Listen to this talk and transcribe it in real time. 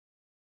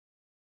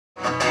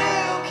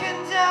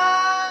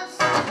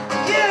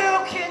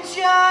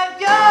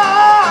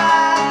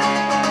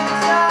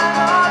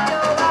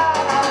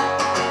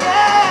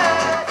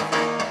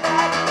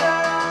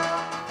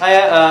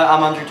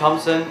I'm Andrew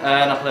Thompson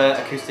and I play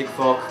acoustic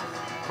folk,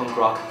 punk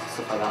rock,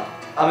 stuff like that.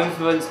 I'm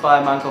influenced by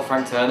a man called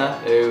Frank Turner,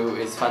 who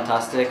is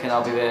fantastic, and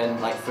I'll be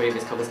doing like 3 of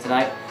his covers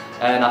tonight.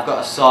 And I've got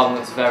a song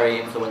that's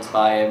very influenced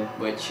by him,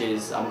 which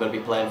is I'm going to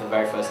be playing for the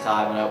very first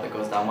time, and I hope it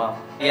goes down well.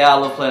 Yeah, I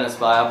love playing at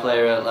Spy. I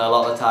play a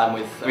lot of the time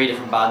with 3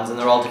 different bands, and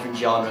they're all different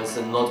genres,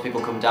 and loads of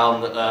people come down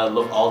that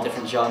love all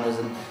different genres,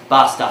 and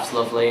bar staff's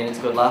lovely and it's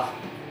a good laugh.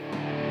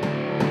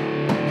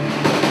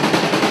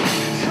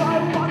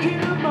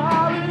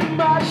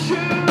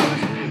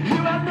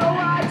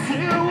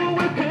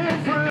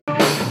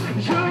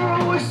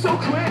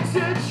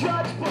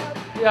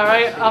 Yeah,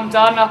 right, I'm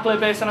Dan, I play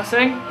bass and I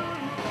sing.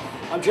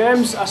 I'm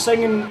James, I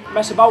sing and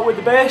mess about with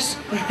the bass.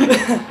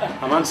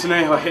 I'm Anthony,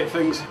 I hit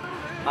things.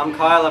 I'm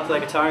Kyle, I play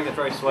guitar and get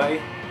very sweaty.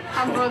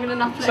 I'm Rogan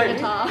and I play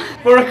guitar.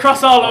 We're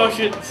across all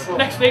oceans.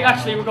 Next week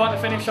actually we're going to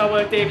finish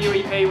our debut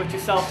EP, which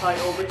is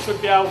self-titled, which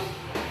should be out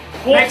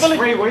hopefully. Next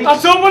 3 weeks.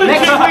 I don't want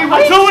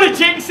to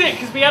jinx it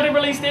because we had a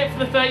release date for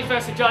the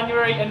 31st of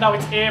January and now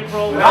it's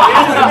April.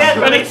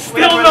 And it's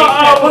still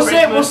not out.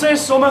 We'll say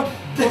summer.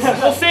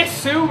 We'll say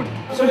soon.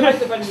 So we make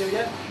the venue,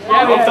 yeah?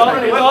 Yeah, we've done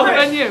the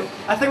venue.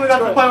 I think we got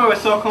to the point where we're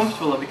so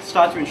comfortable that we can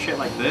start doing shit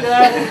like this.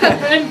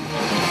 Yeah.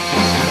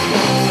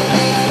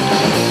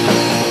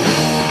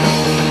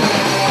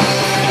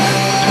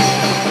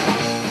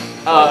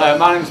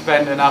 My name's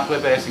Ben and I play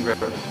bass in Great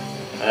Britain.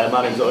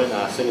 My name's Owen,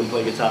 I sing and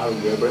play guitar in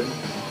Great Britain.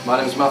 My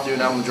name's Matthew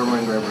and I'm the drummer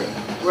in Great Britain.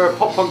 We're a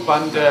pop-punk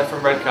band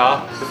from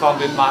Redcar. We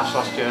formed in March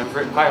last year. We've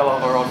written quite a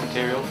lot of our own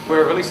material.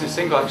 We're releasing a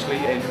single actually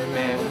in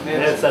May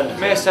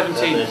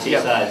 17th.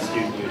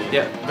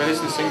 Yeah, we're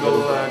releasing a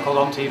single called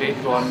On TV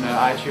to go on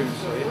iTunes.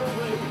 So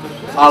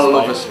yeah. I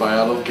love Aspire,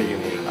 I love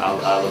gigging here. I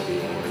love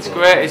gigging. It's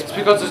great. It's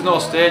because there's no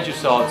stage of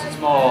sorts. It's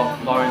more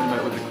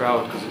intimate with the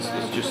crowd because it's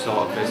just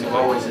sort of basically.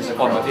 Always is a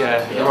crowd.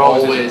 Yeah, there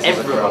always is.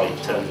 Everybody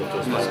turns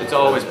up to us. It's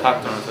always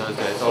packed on a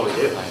Thursday. It's always a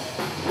good night.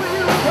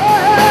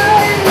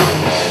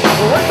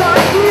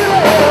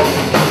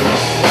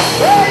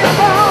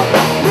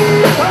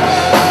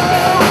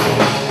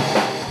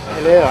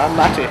 Hello, I'm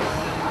Matty.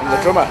 I'm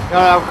the drummer.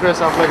 Yeah, I'm Chris,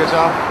 I play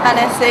guitar. And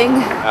I sing.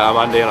 I'm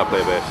Andy and I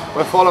play bass.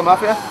 We're Fallen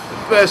Mafia.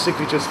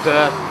 Basically just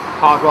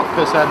hard rock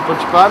piss-head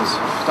bunch of bands.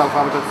 Just out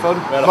for having a bit of fun.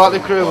 Motley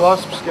Crue,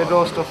 Wasps, Skid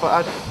Row, stuff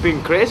like that.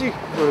 Been crazy.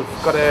 We've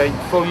got a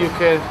full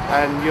UK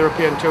and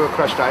European tour of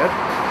Crash Diet.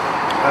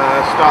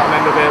 Starting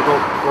end of April,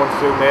 going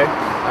through May.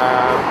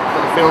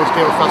 Got the Film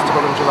Steel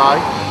Festival in July.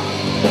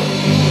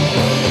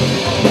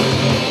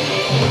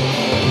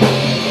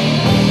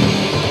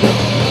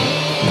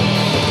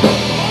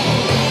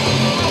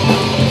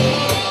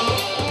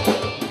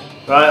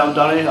 Right, I'm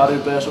Danny, I do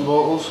bass and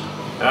vocals.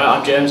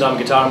 I'm James, I'm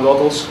guitar and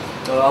vocals.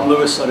 I'm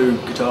Lewis, I do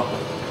guitar.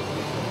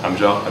 I'm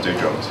John, I do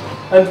drums.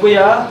 And we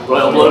are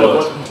Royal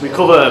Blood. We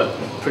cover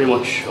pretty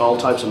much all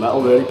types of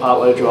metal really,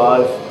 Parkway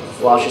Drive,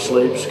 Flash Your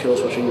Sleeps,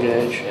 Killswitch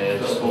Engage. Yeah,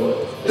 just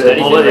bit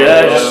of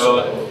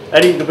Bullet,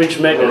 anything we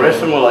just make a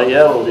riff and we're like,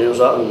 yeah, we'll use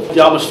that. And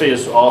the atmosphere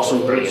is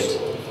awesome.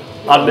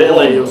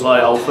 Admittedly, it was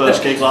like our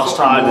first gig last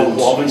time and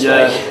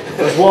yeah,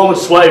 it was warm and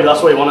sweaty, but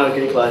that's what you want at a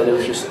gig like, it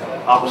was just,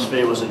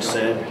 atmosphere was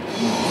insane.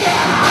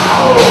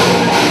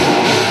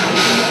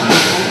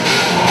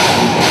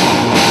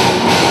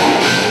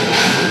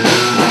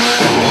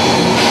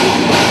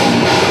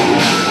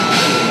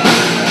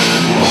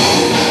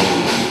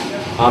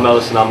 I'm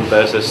Ellison, I'm the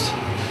bassist.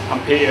 I'm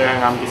Peter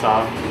and I'm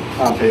guitar.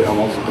 I'm Peter, I'm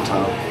also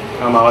guitar.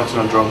 I'm Alex and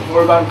I'm drum.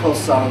 We're a band called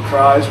Sound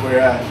Cries. We're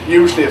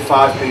usually a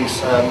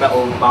 5-piece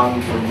metal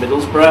band from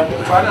Middlesbrough.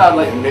 We're trying to add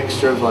like a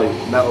mixture of like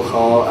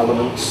metalcore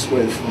elements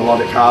with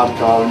melodic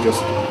hardcore and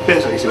just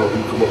basically see what we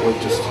can come up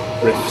with, just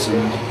riffs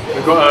and...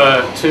 We've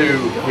got 2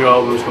 new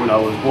albums coming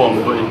out,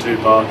 one but in 2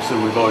 parts,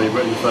 and we've already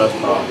written the first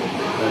part.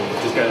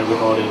 Just getting it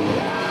recorded.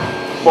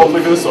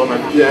 Hopefully for the summer.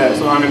 Yeah.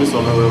 Sometime in the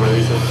summer we'll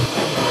release it.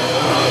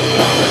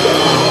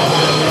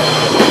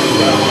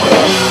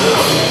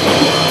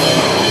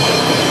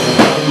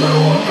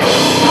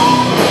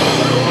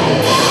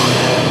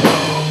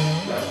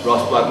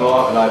 Ross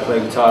Blackmore and I play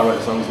guitar,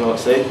 write songs and all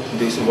that, and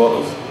decent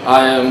vocals.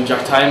 I am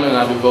Jack Tyman and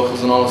I do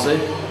vocals and all that.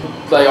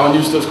 Like our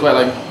new stuff's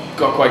quite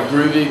got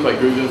groove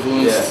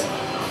influenced,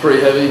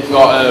 pretty heavy.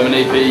 Got an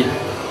EP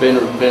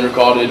being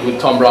recorded with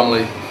Tom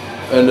Bramley,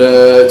 and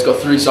it's got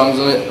 3 songs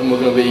on it, and we're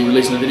going to be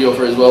releasing a video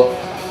for it as well.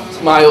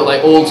 It's my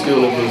like old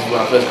school influence when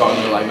I first got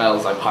into like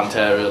metals, like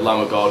Pantera, Lamb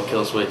of God,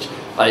 Killswitch,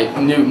 like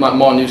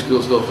more new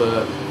school stuff.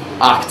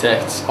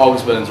 Architects,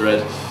 August Burns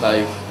Red,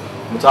 like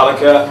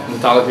Metallica.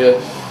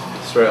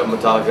 Straight up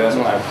Metallica.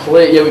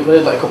 We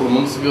played like a couple of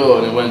months ago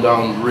and it went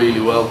down really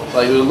well.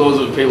 Like there were loads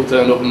of people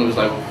turned up and there was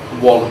like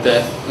wall of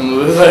death and it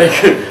was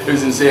like it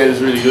was insane. It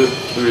was really good.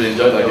 We really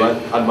enjoyed that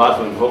game. I'm mad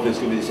for them. Hopefully it's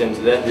gonna be the same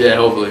today. Yeah,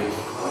 hopefully.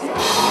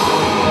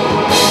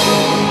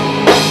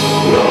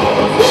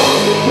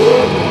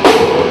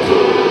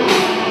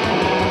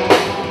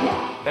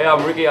 Hey,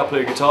 I'm Ricky, I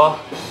play guitar.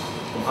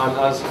 I'm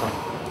Az.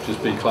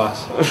 Just be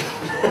class.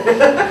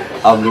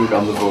 I'm Luke,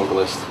 I'm the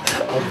vocalist.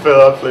 I'm Phil,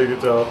 I play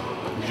guitar.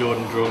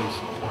 Jordan drums.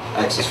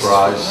 X's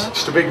Fries.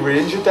 Just a big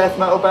range of death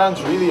metal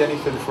bands, really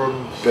anything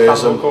from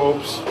Cannibal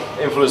Corpse,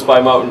 Influenced by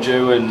Mountain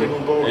Dew and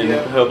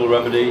herbal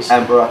remedies.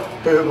 Emperor.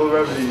 Herbal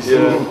remedies.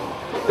 Yeah.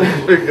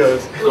 Big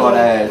guys.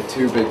 Got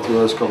 2 big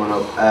tours coming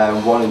up.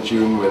 One in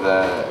June with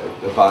a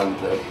band,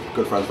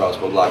 good friends of ours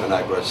called Live and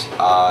Negris,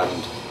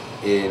 and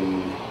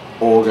in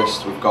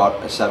August we've got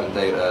a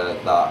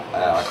 7-dater that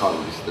I can't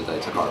release the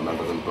dates, I can't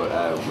remember them, but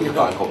with a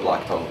band called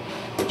Black Tongue,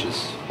 which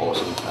is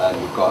awesome.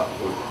 And we've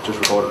just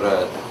recorded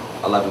a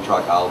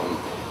 11-track album,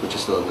 which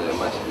is still in the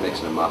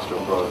mixing and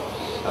mastering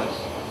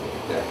process.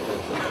 Yeah.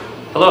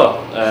 Hello,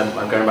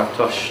 I'm Gary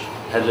McIntosh,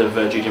 head of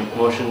GJM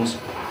Promotions.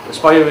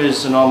 Aspire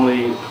is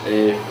normally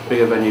a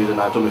bigger venue than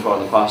I've done before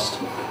in the past,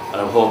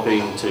 and I'm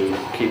hoping to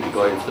keep it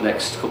going for the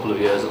next couple of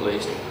years at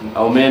least.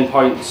 Our main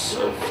points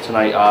of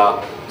tonight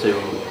are to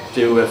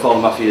do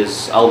Fall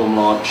Mafia's album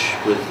launch,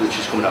 which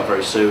is coming out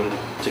very soon,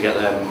 to get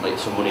them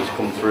some money to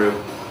come through,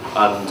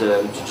 and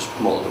to just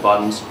promote the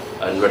bands,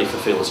 and ready for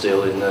Feel the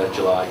Steel in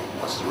July.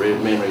 That's the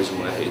main reason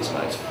we're here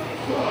tonight.